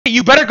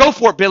You better go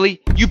for it,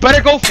 Billy. You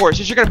better go for it,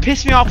 since you're gonna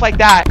piss me off like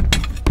that.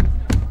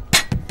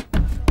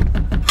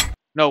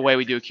 No way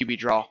we do a QB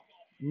draw.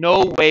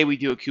 No way we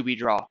do a QB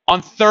draw.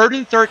 On 3rd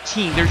and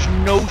 13, there's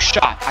no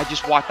shot. I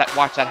just watch that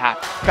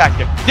happen. Back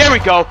there. There we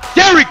go.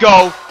 There we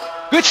go.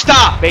 Good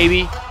stop,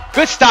 baby.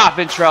 Good stop,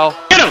 Ventrell.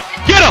 Get him!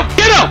 Get him!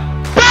 Get him!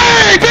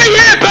 Bang! Big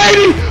hit,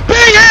 baby!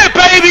 Big hit,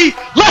 baby!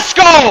 Let's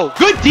go!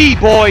 Good D,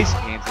 boys.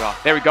 Hands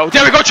off. There we go.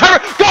 There we go,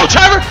 Trevor! Go,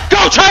 Trevor!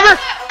 Go, Trevor!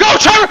 Go,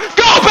 Trevor!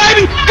 Go,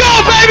 baby! Go,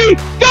 baby!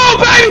 Go,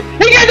 baby!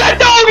 He got that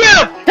dog in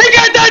him! He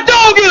got that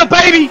dog in him,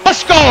 baby!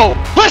 Let's go!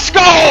 Let's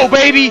go,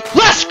 baby!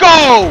 Let's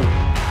go!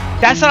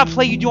 That's not a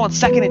play you do on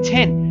 2nd and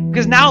 10.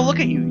 Because now look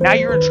at you. Now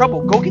you're in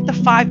trouble. Go get the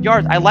 5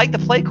 yards. I like the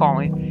play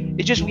calling.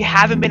 It's just we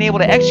haven't been able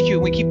to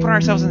execute. We keep putting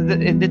ourselves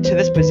into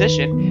this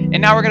position.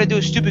 And now we're going to do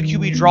a stupid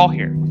QB draw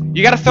here.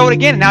 You got to throw it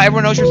again. And now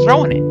everyone knows you're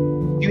throwing it.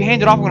 If you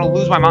hand it off, I'm going to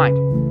lose my mind.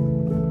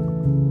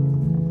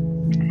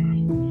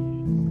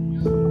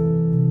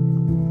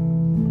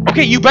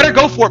 Okay, you better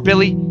go for it,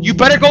 Billy. You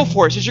better go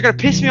for it, since you're going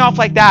to piss me off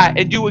like that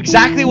and do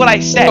exactly what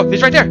I said. Look,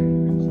 it's right there.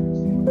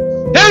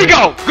 There you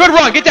go. Good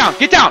run. Get down.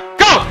 Get down.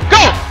 Go.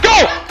 Go.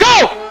 Go.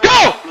 Go.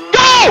 Go.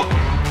 Go.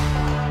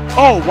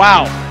 Oh,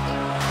 wow.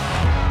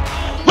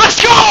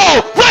 Let's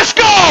go. Let's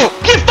go.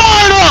 Get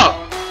fired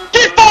up.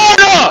 Get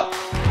fired up.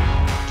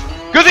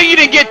 Good thing you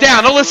didn't get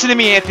down. Don't listen to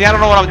me, Anthony. I don't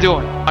know what I'm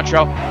doing.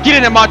 Montreal. Get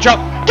in there, Montreal.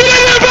 Get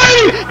in there,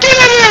 baby. Get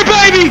in there,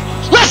 baby.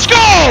 Let's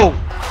go.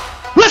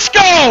 Let's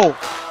go.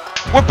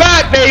 We're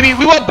back, baby.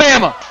 We want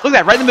Bama. Look at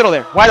that. Right in the middle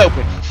there. Wide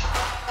open.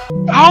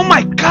 Oh,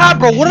 my God,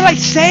 bro. What did I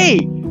say?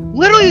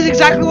 Literally is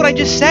exactly what I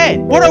just said.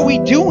 What are we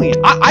doing?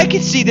 I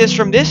can see this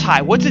from this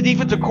high. What's the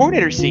defensive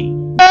coordinator see?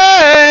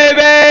 Hey,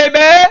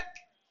 baby.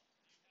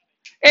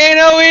 Ain't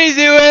no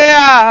easy way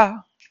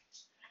out.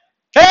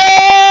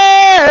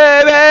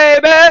 Hey,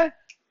 baby.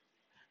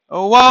 I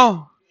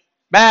won't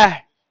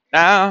back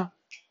down.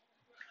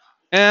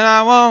 And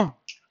I won't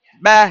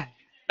back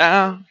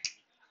down.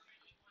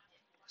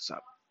 What's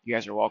up? You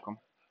guys are welcome.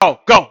 Go,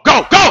 go,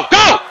 go, go,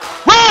 go!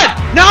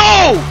 Run!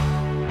 No!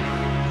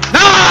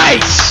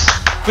 Nice!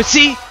 But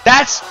see,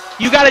 that's,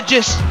 you gotta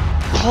just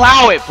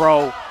plow it,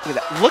 bro. Look at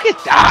that. Look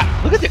at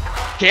that. Look at the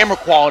camera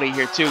quality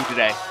here too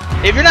today.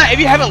 If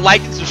you haven't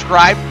liked and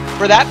subscribed,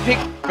 for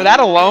that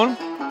alone,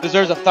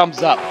 deserves a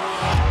thumbs up.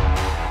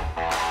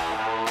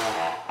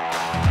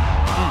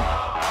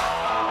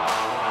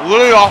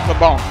 Literally off the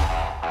bone.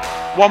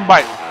 One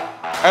bite.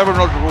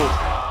 Everyone knows the rules.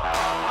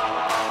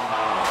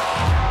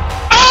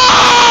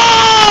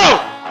 Oh!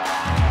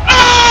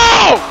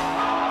 Oh!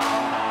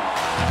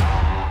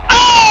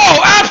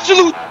 Oh!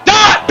 Absolute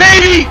dot,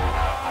 baby!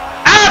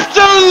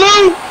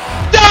 Absolute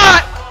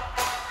dot!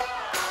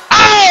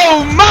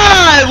 Oh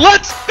my!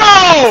 Let's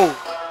go!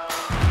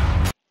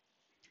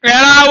 And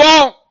I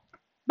won't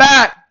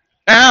back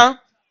down.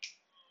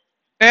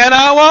 And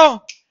I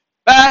won't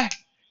back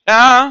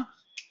down.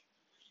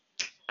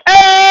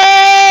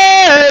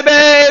 Hey,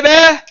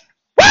 baby!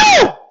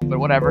 Woo! But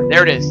whatever.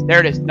 There it is. There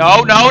it is.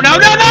 No, no, no,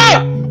 no,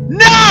 no!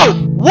 No!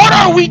 What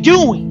are we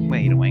doing?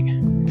 Wait, a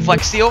wing.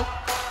 Flex seal?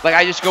 Like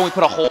I just go and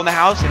put a hole in the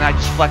house and I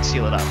just flex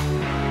seal it up.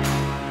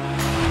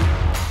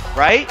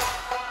 Right?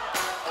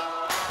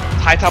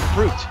 Hightop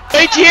approved.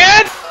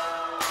 ETN!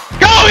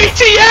 Go,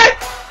 ETN!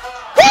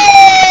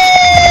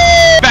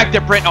 Woo! Back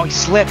there, Brent. Oh, he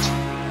slipped.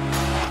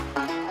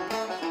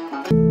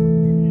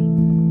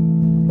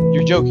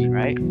 You're joking,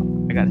 right?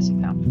 I gotta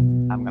sit down.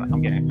 I'm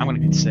gonna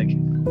get sick.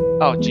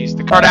 Oh jeez,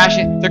 the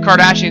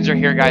Kardashians are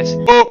here, guys.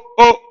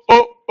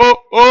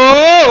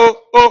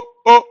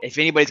 If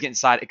anybody's getting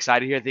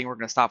excited here, I think we're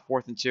gonna stop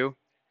 4th and 2.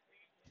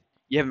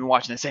 You haven't been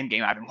watching the same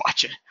game I've been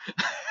watching.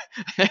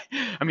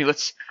 I mean, I'm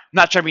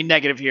not trying to be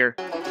negative here.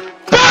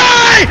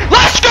 Bang!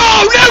 Let's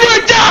go!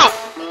 Never a doubt!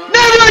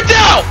 Never a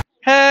doubt!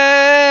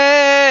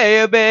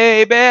 Hey,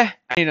 baby.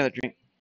 I need another drink.